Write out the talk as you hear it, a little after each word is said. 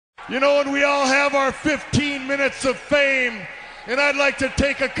You know, and we all have our 15 minutes of fame, and I'd like to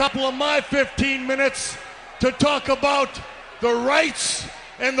take a couple of my 15 minutes to talk about the rights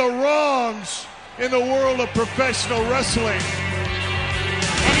and the wrongs in the world of professional wrestling.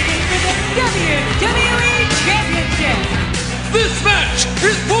 And it is for the WWE Championship. This match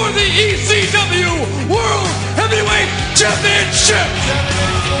is for the ECW World Heavyweight Championship.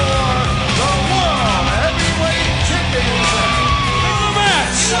 The World Heavyweight Championship. The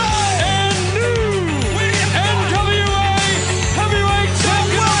match and new NWA Heavyweight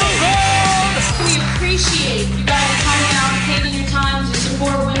Champion of the world. We appreciate you guys coming out and taking your time to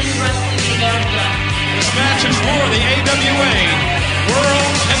support women's wrestling in America. This match is for the AWA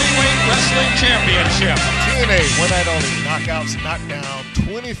World Heavyweight Wrestling Championship. TNA One Night Only Knockouts Knockdown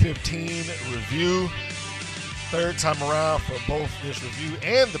 2015 review. Third time around for both this review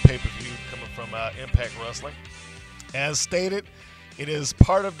and the pay-per-view coming from Impact Wrestling. As stated, it is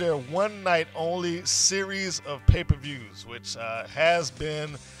part of their One Night Only series of pay-per-views, which has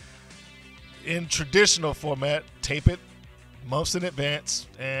been in traditional format, tape it months in advance,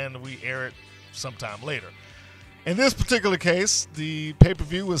 and we air it sometime later. In this particular case, the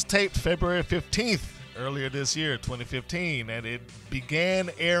pay-per-view was taped February 15th, earlier this year, 2015, and it began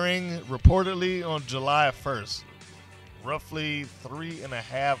airing reportedly on July 1st. Roughly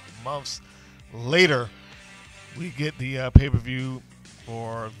 3.5 months later, we get the pay-per-view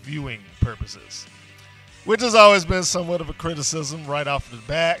for viewing purposes, which has always been somewhat of a criticism right off the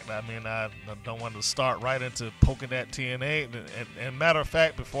bat. I mean, I don't want to start right into poking at TNA. And matter of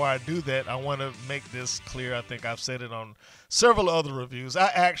fact, before I do that, I want to make this clear. I think I've said it on several other reviews. I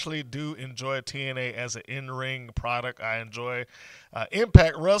actually do enjoy TNA as an in-ring product. I enjoy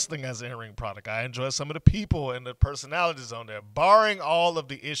Impact Wrestling as an in-ring product. I enjoy some of the people and the personalities on there, barring all of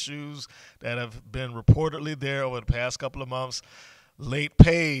the issues that have been reportedly there over the past couple of months. Late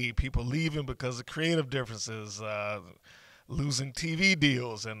pay, people leaving because of creative differences, losing TV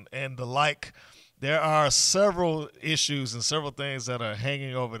deals, and the like. There are several issues and several things that are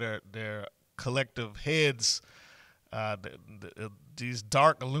hanging over their collective heads, these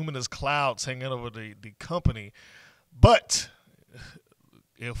dark, luminous clouds hanging over the company. But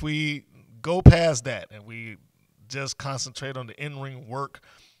if we go past that and we just concentrate on the in-ring work,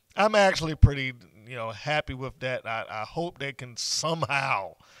 I'm actually pretty happy with that. I hope they can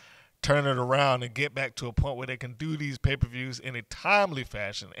somehow turn it around and get back to a point where they can do these pay-per-views in a timely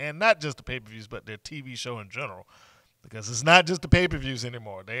fashion, and not just the pay-per-views, but their TV show in general, because it's not just the pay-per-views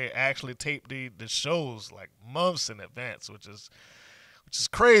anymore. They actually tape the shows like months in advance, which is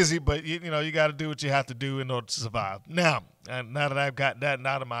crazy, but you got to do what you have to do in order to survive. Now that I've got that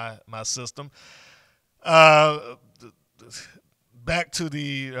out of my system, back to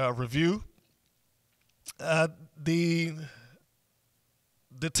the review. The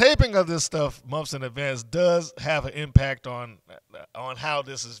taping of this stuff months in advance does have an impact on how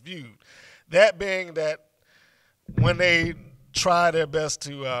this is viewed. That being that when they try their best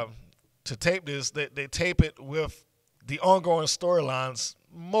to tape this, they tape it with the ongoing storylines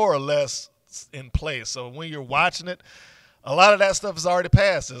more or less in place. So when you're watching it, a lot of that stuff is already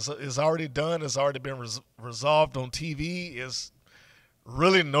passed. It's already done. It's already been resolved on TV. It's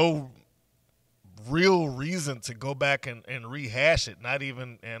really no real reason to go back and rehash it, not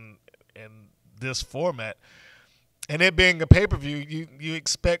even in this format. And it being a pay-per-view, you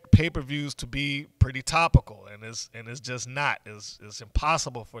expect pay-per-views to be pretty topical, and it's just not. It's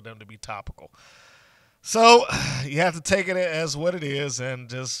impossible for them to be topical. So you have to take it as what it is and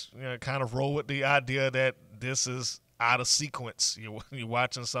just kind of roll with the idea that this is out of sequence. You're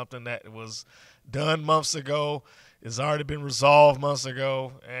watching something that was done months ago, it's already been resolved months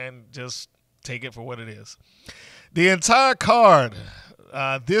ago, and just take it for what it is. The entire card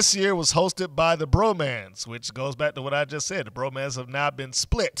this year was hosted by the Bromans, which goes back to what I just said. The Bromans have now been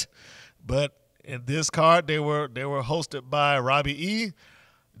split, but in this card they were hosted by Robbie E.,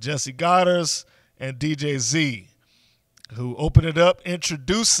 Jesse Goddard, and DJ Z, who opened it up,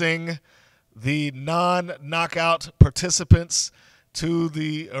 introducing the non-knockout participants to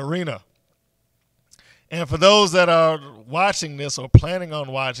the arena. And for those that are watching this or planning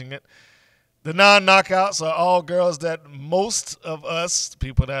on watching it, the non-knockouts are all girls that most of us,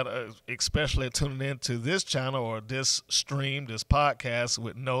 people that are especially tuning into this channel or this stream, this podcast,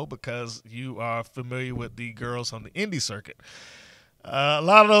 would know because you are familiar with the girls on the indie circuit. A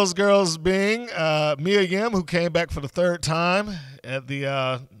lot of those girls being Mia Yim, who came back for the third time at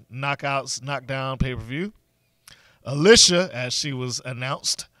the Knockdown pay-per-view. Alicia, as she was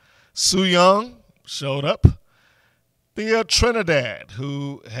announced. Su Yung showed up. The Trinidad,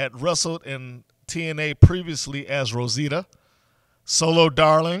 who had wrestled in TNA previously as Rosita. Solo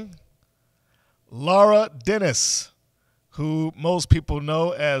Darling, Laura Dennis, who most people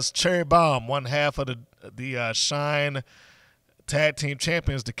know as Cherry Bomb, one half of the Shine Tag Team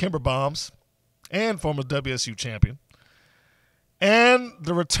Champions, the Kimber Bombs, and former WSU champion. And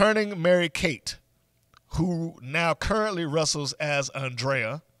the returning Mary Kate, who now currently wrestles as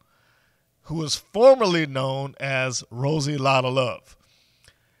Andrea, who was formerly known as Rosie Lotta Love.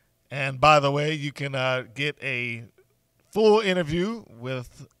 And by the way, you can get a full interview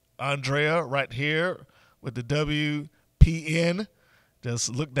with Andrea right here with the WPN. Just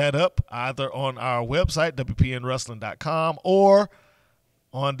look that up either on our website, WPNWrestling.com, or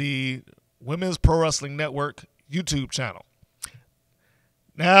on the Women's Pro Wrestling Network YouTube channel.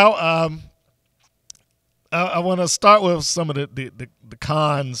 Now, I want to start with some of the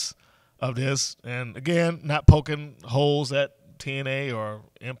cons of this. And again, not poking holes at TNA or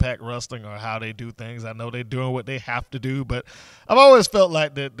Impact Wrestling or how they do things. I know they're doing what they have to do, but I've always felt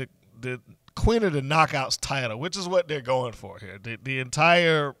like the Queen of the Knockouts title, which is what they're going for here. The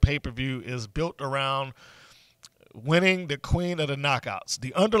entire pay-per-view is built around winning the Queen of the Knockouts.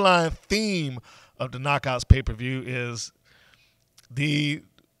 The underlying theme of the Knockouts pay-per-view is the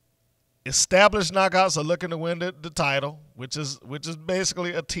established Knockouts are looking to win the title, which is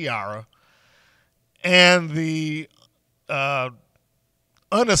basically a tiara, and the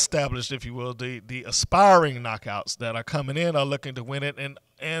unestablished, if you will, the aspiring Knockouts that are coming in are looking to win it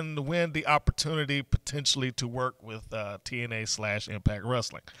and win the opportunity potentially to work with TNA / Impact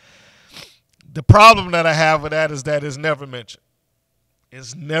Wrestling. The problem that I have with that is that it's never mentioned.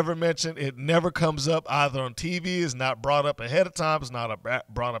 It's never mentioned. It never comes up either on TV. It's not brought up ahead of time. It's not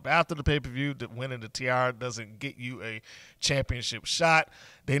brought up after the pay-per-view. That winning the tiara doesn't get you a championship shot.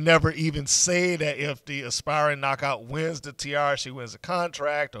 They never even say that if the aspiring knockout wins the tiara, she wins a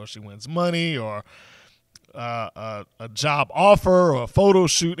contract or she wins money or a job offer or a photo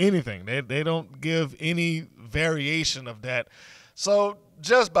shoot, anything. They don't give any variation of that. So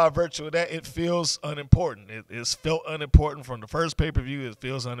just by virtue of that, it feels unimportant. It's felt unimportant from the first pay-per-view. It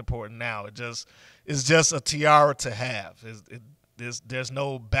feels unimportant now. It's just a tiara to have. There's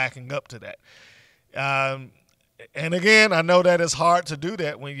no backing up to that. And again, I know that it's hard to do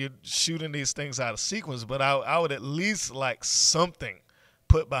that when you're shooting these things out of sequence, but I would at least like something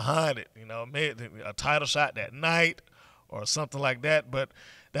put behind it. You know, maybe a title shot that night or something like that. But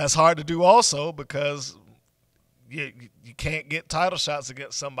that's hard to do also because you can't get title shots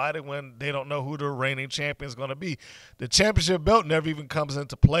against somebody when they don't know who the reigning champion is going to be. The championship belt never even comes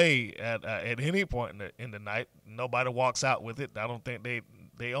into play at any point in the night. Nobody walks out with it. I don't think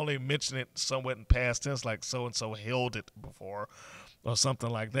they only mention it somewhat in past tense, like so-and-so held it before or something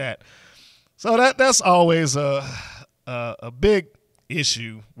like that. So that's always a big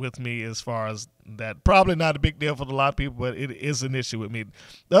issue with me as far as that. Probably not a big deal for a lot of people, but it is an issue with me.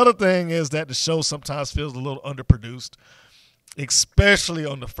 The other thing is that the show sometimes feels a little underproduced, especially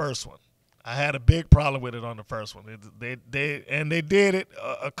on the first one. I had a big problem with it on the first one. They did it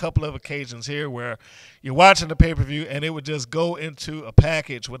a couple of occasions here where you're watching the pay-per-view and it would just go into a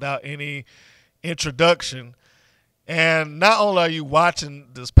package without any introduction. And not only are you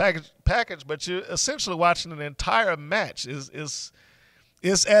watching this package, but you're essentially watching an entire match.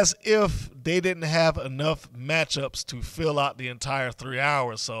 It's as if they didn't have enough matchups to fill out the entire 3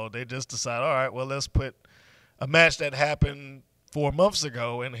 hours. So they just decided, all right, well, let's put a match that happened 4 months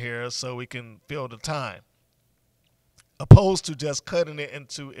ago in here so we can fill the time, opposed to just cutting it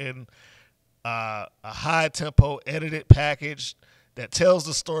into a high-tempo edited package that tells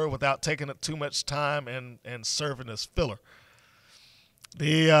the story without taking up too much time and serving as filler.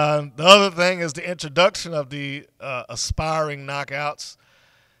 The other thing is the introduction of the aspiring knockouts.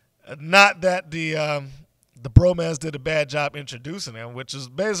 Not that the Bromans did a bad job introducing them, which is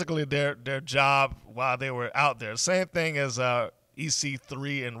basically their job while they were out there. Same thing as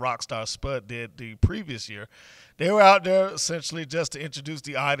EC3 and Rockstar Spud did the previous year. They were out there essentially just to introduce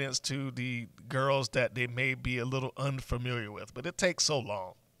the audience to the girls that they may be a little unfamiliar with. But it takes so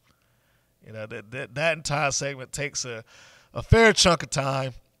long. You know, that entire segment takes a fair chunk of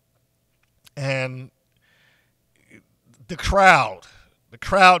time. And the crowd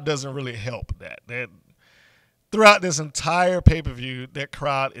doesn't really help that. Throughout this entire pay-per-view, that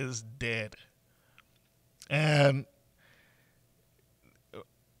crowd is dead. And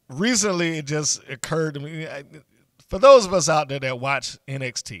recently, it just occurred to me, for those of us out there that watch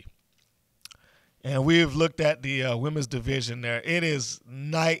NXT, and we've looked at the women's division there, it is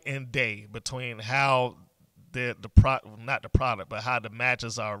night and day between how not the product, but how the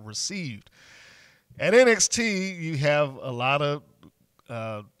matches are received. At NXT, you have a lot of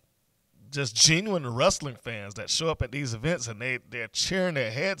just genuine wrestling fans that show up at these events and they're cheering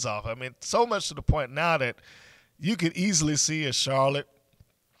their heads off. I mean, so much to the point now that you could easily see a Charlotte,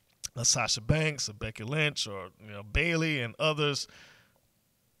 a Sasha Banks, a Becky Lynch, or Bayley and others.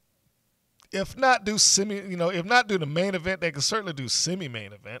 If not do the main event, they can certainly do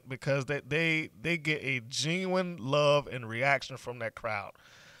semi-main event because they get a genuine love and reaction from that crowd,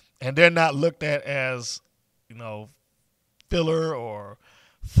 and they're not looked at as filler or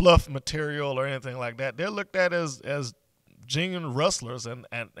fluff material or anything like that. They're looked at as genuine wrestlers, and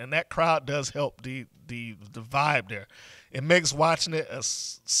that crowd does help the vibe there. It makes watching it a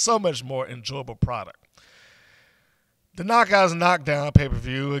so much more enjoyable product. The Knockouts Knockdown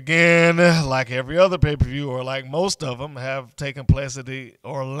pay-per-view, again, like every other pay-per-view, or like most of them, have taken place at the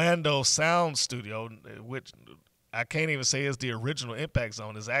Orlando Sound Studio, which I can't even say is the original Impact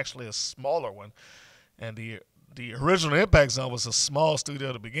Zone. It's actually a smaller one. And the original Impact Zone was a small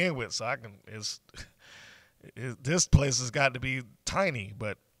studio to begin with, so this place has got to be tiny.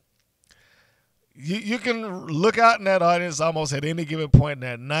 But you can look out in that audience almost at any given point in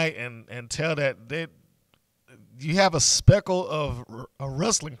that night and tell that you have a speckle of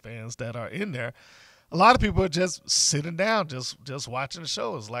wrestling fans that are in there. A lot of people are just sitting down, just watching the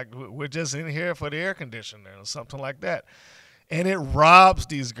show. It's like we're just in here for the air conditioner or something like that. And it robs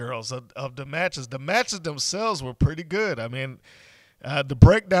these girls of the matches. The matches themselves were pretty good. I mean, the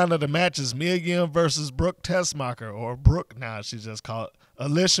breakdown of the matches, Mia Yim versus Brooke Tessmacher, or Brooke now she's just called,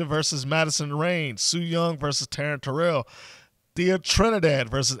 Alicia versus Madison Rain, Su Yung versus Taryn Terrell, Thea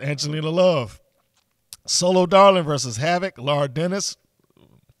Trinidad versus Angelina Love, Solo Darling versus Havoc, Laura Dennis,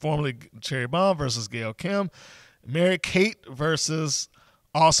 formerly Cherry Bomb versus Gail Kim, Mary Kate versus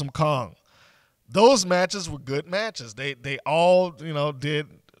Awesome Kong. Those matches were good matches. They all did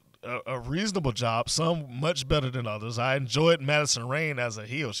a reasonable job. Some much better than others. I enjoyed Madison Rain as a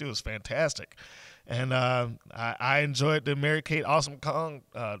heel. She was fantastic, and I enjoyed the Mary Kate Awesome Kong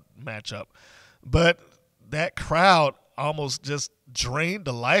matchup. But that crowd almost just drained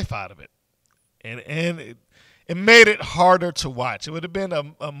the life out of it. And it made it harder to watch. It would have been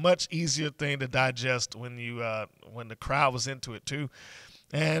a much easier thing to digest when the crowd was into it too.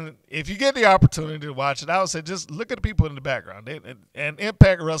 And if you get the opportunity to watch it, I would say just look at the people in the background. And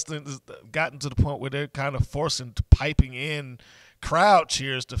Impact Wrestling has gotten to the point where they're kind of forcing piping in crowd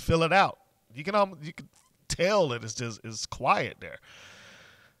cheers to fill it out. You can tell that it's quiet there.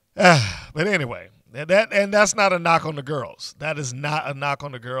 But anyway. And that's not a knock on the girls. That is not a knock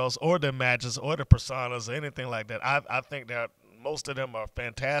on the girls or their matches or their personas or anything like that. I think that most of them are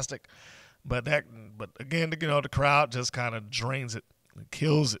fantastic, but again, the crowd just kind of drains it, and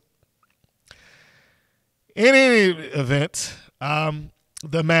kills it. In any event,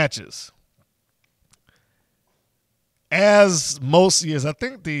 the matches, as most years, I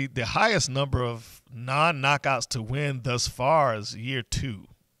think the highest number of non-knockouts to win thus far is year 2.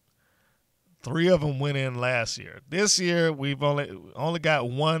 3 of them went in last year. This year, we've only got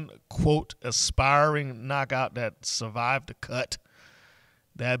one, quote, aspiring knockout that survived the cut,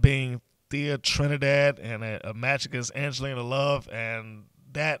 that being Thea Trinidad and a match against Angelina Love, and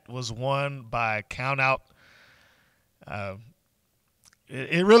that was won by countout.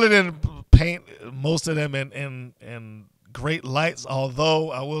 It really didn't paint most of them in great lights, although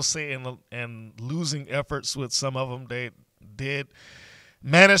I will say in losing efforts with some of them, they did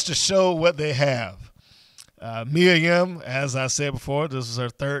managed to show what they have. Mia Yim, as I said before, this is her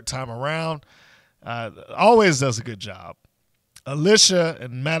 3rd time around, always does a good job. Alicia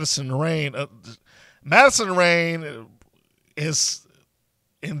and Madison Rain. Madison Rain is,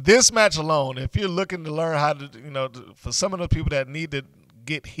 in this match alone, if you're looking to learn how to, for some of the people that need to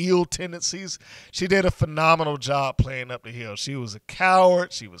get heel tendencies, she did a phenomenal job playing up the heel. She was a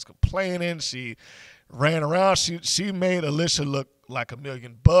coward. She was complaining. She ran around. She made Alicia look like $1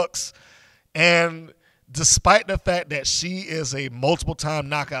 million. And despite the fact that she is a multiple-time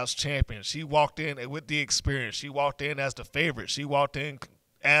knockouts champion, she walked in with the experience. She walked in as the favorite. She walked in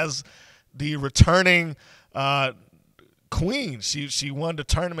as the returning queen. She won the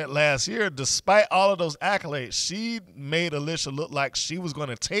tournament last year. Despite all of those accolades, she made Alicia look like she was going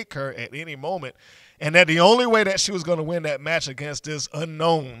to take her at any moment, and that the only way that she was going to win that match against this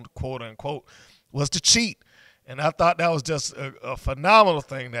unknown, quote-unquote, was to cheat. And I thought that was just a phenomenal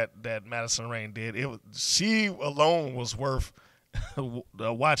thing that Madison Rain did. She alone was worth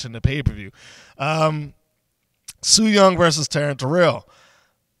watching the pay-per-view. Su Yung versus Taryn Terrell.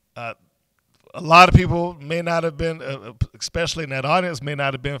 A lot of people may not have been, especially in that audience, may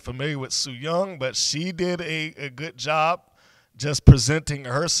not have been familiar with Su Yung, but she did a good job just presenting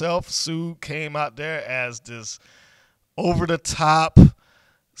herself. Su came out there as this over-the-top,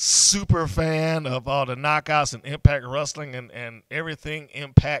 super fan of all the knockouts and Impact Wrestling and everything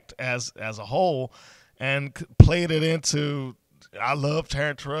Impact as a whole, and played it into, I love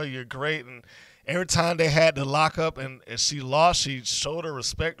Taryn Terrell, you're great. And every time they had the lockup and she lost, she showed her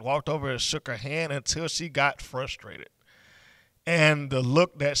respect, walked over and shook her hand until she got frustrated. And the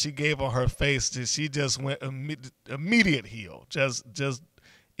look that she gave on her face, she just went immediate heel. Just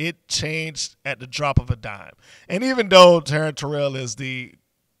it changed at the drop of a dime. And even though Taryn Terrell is the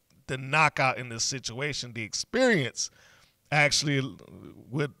knockout in this situation, the experience actually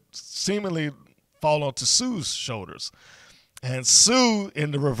would seemingly fall onto Sue's shoulders. And Sue,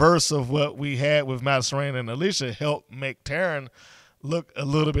 in the reverse of what we had with Masserine and Alicia, helped make Taryn look a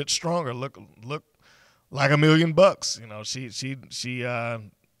little bit stronger, look like $1 million. You know, she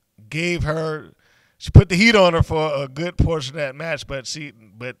gave her, she put the heat on her for a good portion of that match, but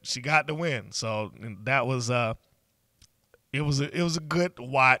she got the win. So that was it was a good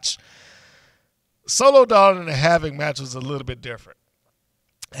watch. Solo Dawg and the Havoc match was a little bit different.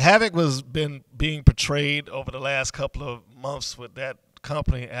 Havoc was been being portrayed over the last couple of months with that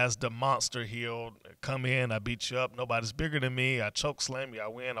company as the monster heel. Come in, I beat you up, nobody's bigger than me, I choke slam you, I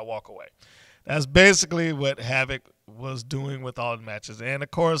win, I walk away. That's basically what Havoc was doing with all the matches. And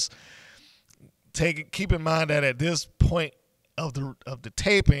of course, keep in mind that at this point of the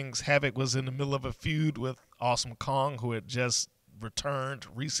tapings, Havoc was in the middle of a feud with Awesome Kong, who had just returned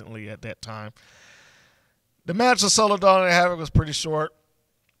recently at that time. The match of Solo Dawg and Havoc was pretty short.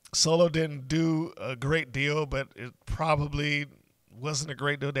 Solo didn't do a great deal, but it probably wasn't a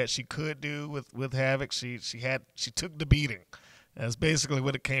great deal that she could do with Havoc. She took the beating. That's basically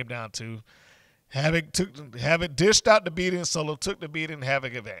what it came down to. Havoc dished out the beating, Solo took the beating,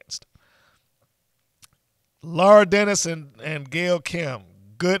 Havoc advanced. Laura Dennis and Gail Kim,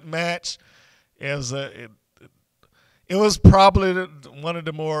 good match. It was probably one of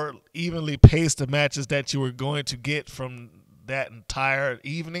the more evenly paced matches that you were going to get from that entire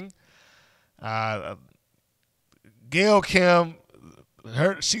evening. Gail Kim,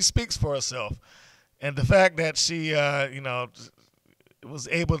 she speaks for herself, and the fact that she was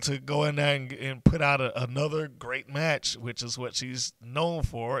able to go in there and put out another great match, which is what she's known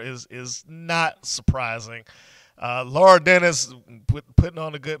for, is not surprising. Laura Dennis putting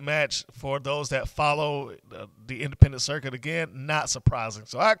on a good match for those that follow the independent circuit, again, not surprising.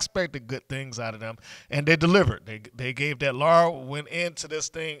 So I expected good things out of them, and they delivered. They gave that. Laura went into this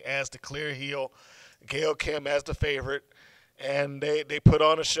thing as the clear heel, Gail Kim as the favorite, and they put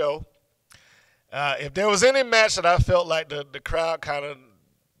on a show. If there was any match that I felt like the crowd kind of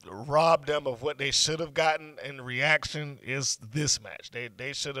robbed them of what they should have gotten in reaction, is this match.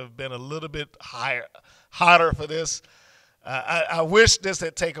 They should have been a little bit hotter for this. I wish this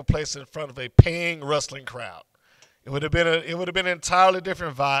had taken place in front of a paying wrestling crowd. It would have been an entirely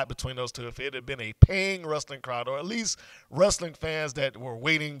different vibe between those two if it had been a paying wrestling crowd, or at least wrestling fans that were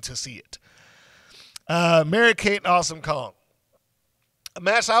waiting to see it. Mary Kate and Awesome Kong. A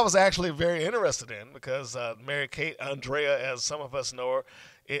match I was actually very interested in because Mary Kate, Andrea, as some of us know her,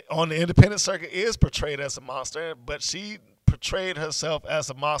 on the independent circuit is portrayed as a monster, but she portrayed herself as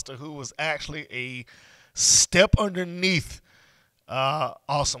a monster who was actually a step underneath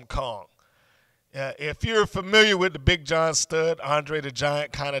Awesome Kong. If you're familiar with the Big John Studd, Andre the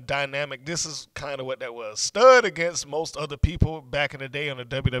Giant kind of dynamic, this is kind of what that was. Studd, against most other people back in the day on the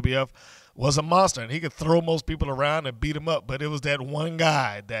WWF, was a monster, and he could throw most people around and beat them up, but it was that one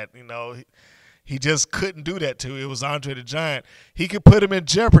guy that, he just couldn't do that to. It was Andre the Giant. He could put him in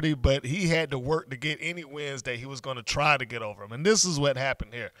jeopardy, but he had to work to get any wins that he was going to try to get over him, and this is what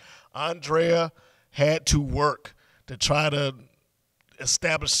happened here. Andrea had to work to try to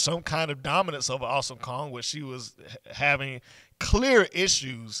establish some kind of dominance over Awesome Kong, where she was having clear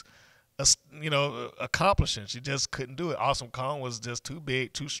issues, accomplishing. She just couldn't do it. Awesome Kong was just too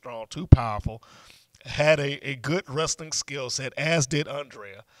big, too strong, too powerful, had a good wrestling skill set, as did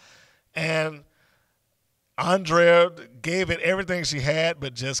Andrea. And Andrea gave it everything she had,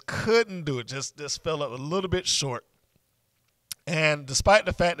 but just couldn't do it. Just fell up a little bit short. And despite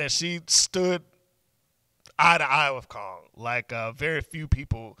the fact that she stood eye to eye with Kong, like very few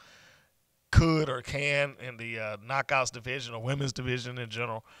people could or can in the knockouts division or women's division in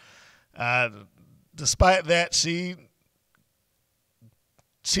general, despite that, she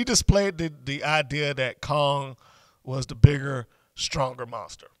displayed the idea that Kong was the bigger, stronger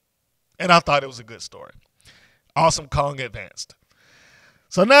monster. And I thought it was a good story. Awesome Kong advanced.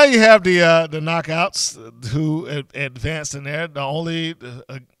 So now you have the knockouts who advanced in there. The only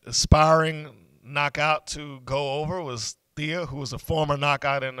aspiring knockout to go over was Thea, who was a former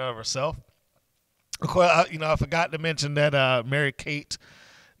knockout in and of herself. Of course, I forgot to mention that Mary Kate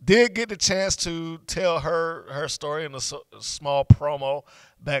Did get the chance to tell her story in a small promo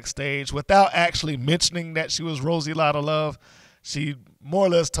backstage without actually mentioning that she was Rosie Lotta Love. She more or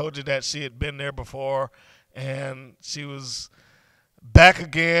less told you that she had been there before and she was back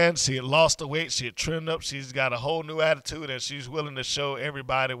again. She had lost the weight. She had trimmed up. She's got a whole new attitude and she's willing to show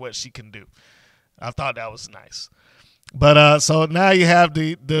everybody what she can do. I thought that was nice. But so now you have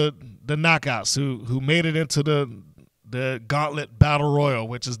the Knockouts who made it into the Gauntlet Battle Royal,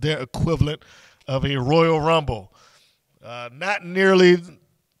 which is their equivalent of a Royal Rumble. Not nearly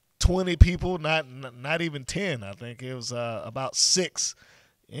 20 people, not even 10. I think it was about 6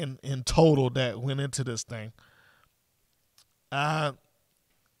 in total that went into this thing. The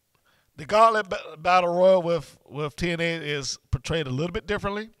Gauntlet Battle Royal with TNA is portrayed a little bit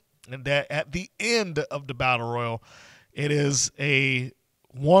differently in that at the end of the Battle Royal, it is a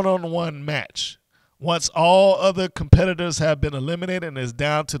one-on-one match. Once all other competitors have been eliminated and it's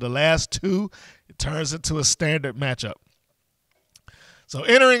down to the last 2, it turns into a standard matchup. So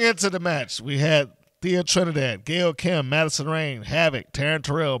entering into the match, we had Thea Trinidad, Gail Kim, Madison Rayne, Havoc, Taryn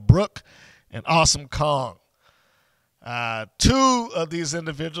Terrell, Brooke, and Awesome Kong. 2 of these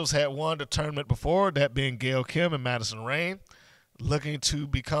individuals had won the tournament before, that being Gail Kim and Madison Rayne, looking to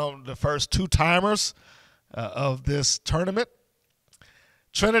become the first 2-timers of this tournament.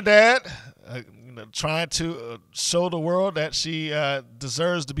 Trinidad, trying to show the world that she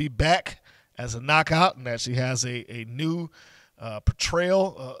deserves to be back as a knockout and that she has a new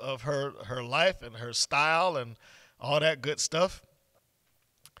portrayal of her life and her style and all that good stuff.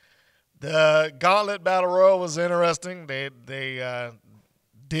 The Gauntlet Battle Royal was interesting. They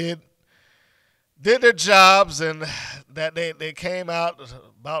did their jobs and that they came out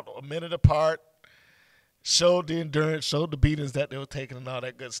about a minute apart, showed the endurance, showed the beatings that they were taking and all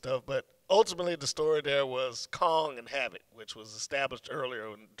that good stuff. But ultimately the story there was Kong and Havoc, which was established earlier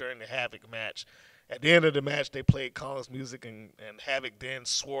during the Havoc match. At the end of the match, they played Kong's music, and Havoc then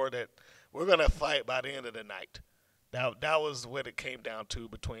swore that we're going to fight by the end of the night. That was what it came down to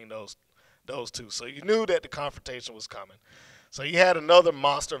between those 2. So you knew that the confrontation was coming. So you had another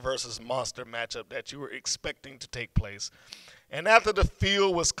monster versus monster matchup that you were expecting to take place. And after the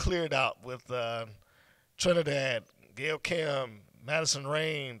field was cleared out with Trinidad, Gail Kim, Madison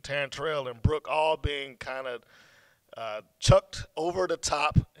Rayne, Taryn Terrell, and Brooke all being kind of chucked over the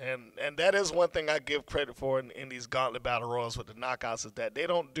top. And that is one thing I give credit for in these Gauntlet Battle Royals with the Knockouts is that they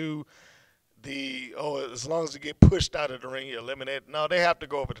don't do as long as you get pushed out of the ring, you're eliminated. No, they have to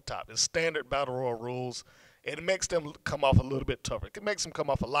go over the top. It's standard Battle Royal rules. It makes them come off a little bit tougher. It makes them come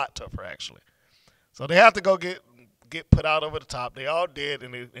off a lot tougher, actually. So they have to go get put out over the top. They all did,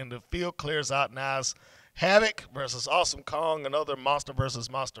 and the field clears out. Now it's Havoc versus Awesome Kong, another monster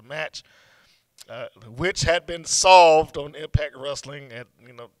versus monster match, which had been solved on Impact Wrestling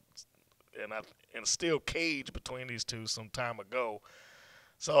in a steel cage between these 2 some time ago.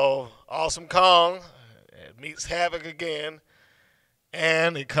 So Awesome Kong meets Havoc again,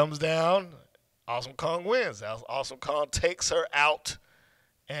 and it comes down. Awesome Kong wins. Awesome Kong takes her out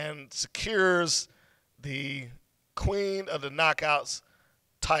and secures the Queen of the Knockouts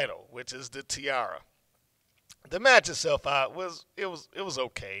title, which is the tiara. The match itself was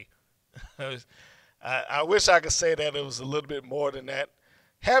okay. I wish I could say that it was a little bit more than that.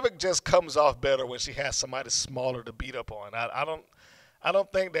 Havoc just comes off better when she has somebody smaller to beat up on. I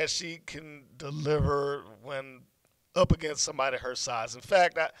don't think that she can deliver when up against somebody her size. In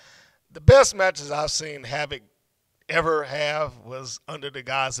fact, the best matches I've seen Havoc ever have was under the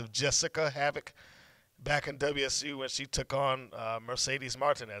guise of Jessica Havoc back in WSU when she took on Mercedes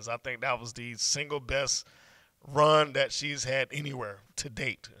Martinez. I think that was the single best run that she's had anywhere to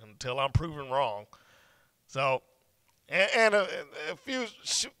date until I'm proven wrong. So, and a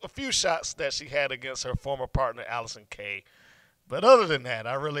few shots that she had against her former partner Allison Kay. But other than that,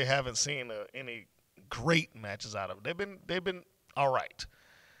 I really haven't seen any great matches out of them. They've been all right.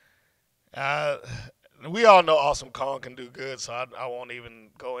 We all know Awesome Kong can do good, so I won't even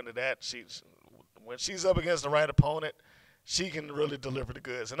go into that. When she's up against the right opponent, she can really deliver the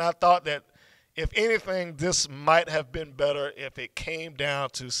goods. And I thought that, if anything, this might have been better if it came down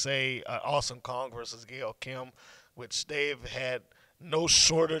to, say, Awesome Kong versus Gail Kim, which they've had no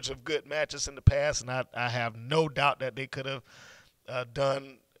shortage of good matches in the past, and I have no doubt that they could have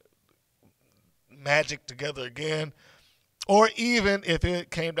done magic together again. Or even if it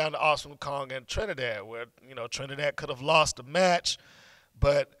came down to Awesome Kong and Trinidad, where Trinidad could have lost the match,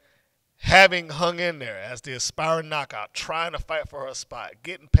 but having hung in there as the aspiring knockout, trying to fight for her spot,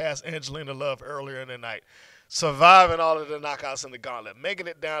 getting past Angelina Love earlier in the night, surviving all of the knockouts in the gauntlet, making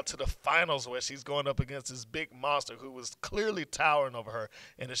it down to the finals where she's going up against this big monster who was clearly towering over her.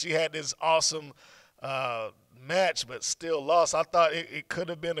 And she had this awesome match but still lost. I thought it could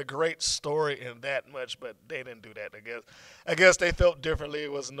have been a great story in that much, but they didn't do that. I guess they felt differently.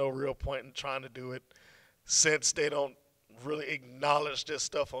 It was no real point in trying to do it since they don't really acknowledge this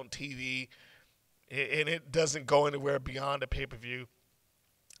stuff on TV, and it doesn't go anywhere beyond the pay-per-view.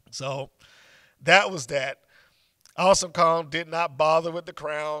 So that was that. Awesome Kong did not bother with the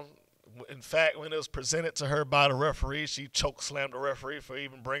crown. In fact, when it was presented to her by the referee, she choke slammed the referee for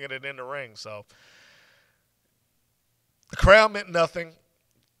even bringing it in the ring. So the crown meant nothing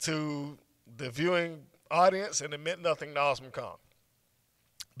to the viewing audience, and it meant nothing to Awesome Kong.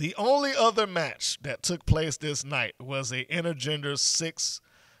 The only other match that took place this night was a intergender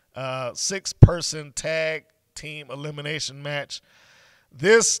six-person tag team elimination match.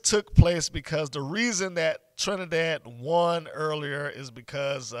 This took place because the reason that Trinidad won earlier is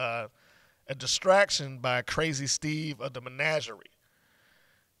because a distraction by Crazy Steve of the Menagerie.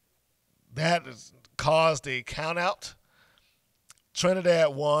 That has caused a countout.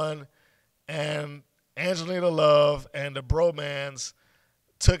 Trinidad won, and Angelina Love and the Bromans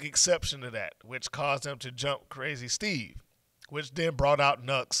took exception to that, which caused them to jump Crazy Steve, which then brought out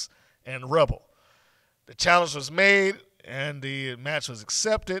Nux and Rebel. The challenge was made, and the match was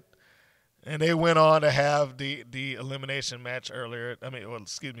accepted, and they went on to have the elimination match later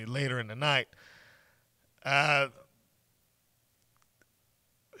in the night.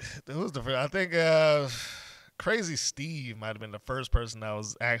 Crazy Steve might have been the first person that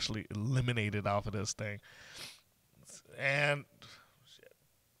was actually eliminated off of this thing. And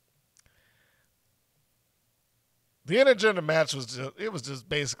the intergender match was just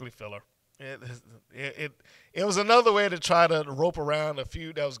basically filler. It was another way to try to rope around a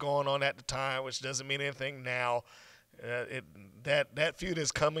feud that was going on at the time, which doesn't mean anything now. That feud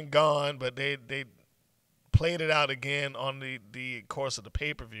is come and gone, but they played it out again on the course of the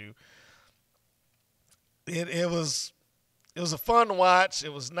pay-per-view. It was a fun watch.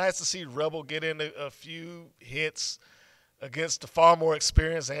 It was nice to see Rebel get in a few hits against the far more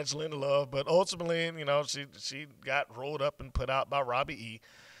experienced Angelina Love, but ultimately, she got rolled up and put out by Robbie E.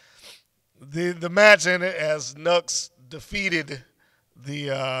 The match ended as Nux defeated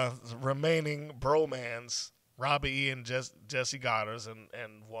the remaining bromans, Robbie E and Jesse Goddard,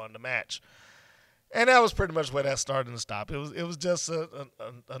 and won the match. And that was pretty much where that started and stopped. It was just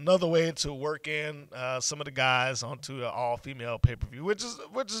another way to work in some of the guys onto an all-female pay-per-view, which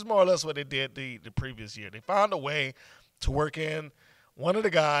is more or less what they did the previous year. They found a way to work in one of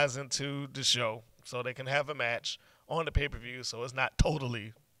the guys into the show so they can have a match on the pay-per-view, so it's not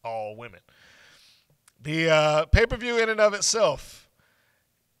totally all women. The pay-per-view in and of itself,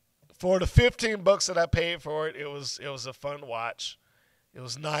 for the $15 that I paid for it, it was a fun watch. It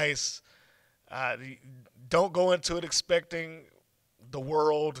was nice. Don't go into it expecting the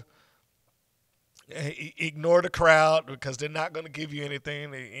world. Ignore the crowd because they're not going to give you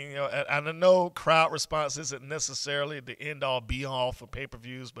anything. I know crowd response isn't necessarily the end-all, be-all for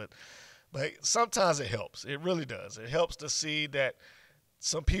pay-per-views, but sometimes it helps. It really does. It helps to see that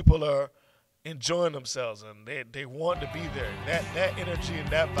some people are enjoying themselves and they want to be there. That energy and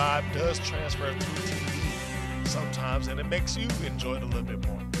that vibe does transfer through TV sometimes, and it makes you enjoy it a little bit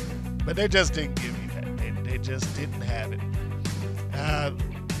more. But they just didn't give you that. They just didn't have it.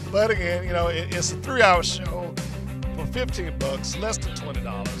 But again, it's a 3-hour show for $15, less than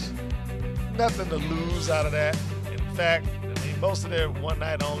 $20. Nothing to lose out of that. In fact, most of their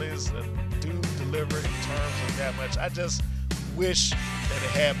one-night onlys do deliver in terms of that much. I just wish that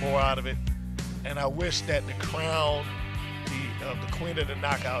it had more out of it, and I wish that the crown of the Queen of the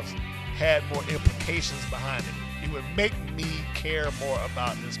Knockouts had more implications behind it. It would make me care more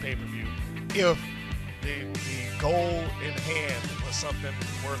about this pay-per-view if the goal in hand was something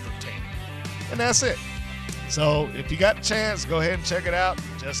worth obtaining. And that's it. So if you got a chance, go ahead and check it out.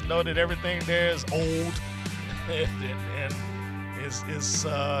 Just know that everything there is old and is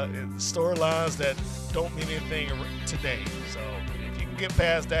storylines that don't mean anything today. So if you can get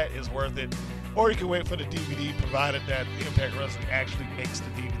past that, it's worth it. Or you can wait for the DVD, provided that Impact Wrestling actually makes the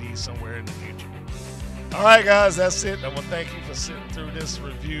DVD somewhere in the future. All right, guys, that's it. I want to thank you for sitting through this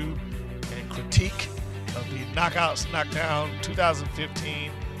review and critique of the Knockdown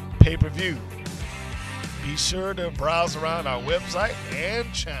 2015 pay-per-view. Be sure to browse around our website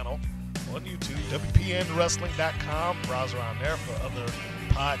and channel on YouTube, WPNWrestling.com. Browse around there for other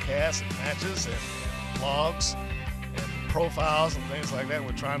podcasts and matches and vlogs and profiles and things like that.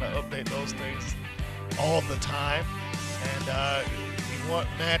 We're trying to update those things all the time. And if you want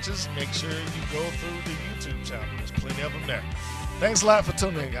matches, make sure you go through the YouTube channel. There's plenty of them there. Thanks a lot for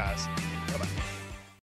tuning in, guys.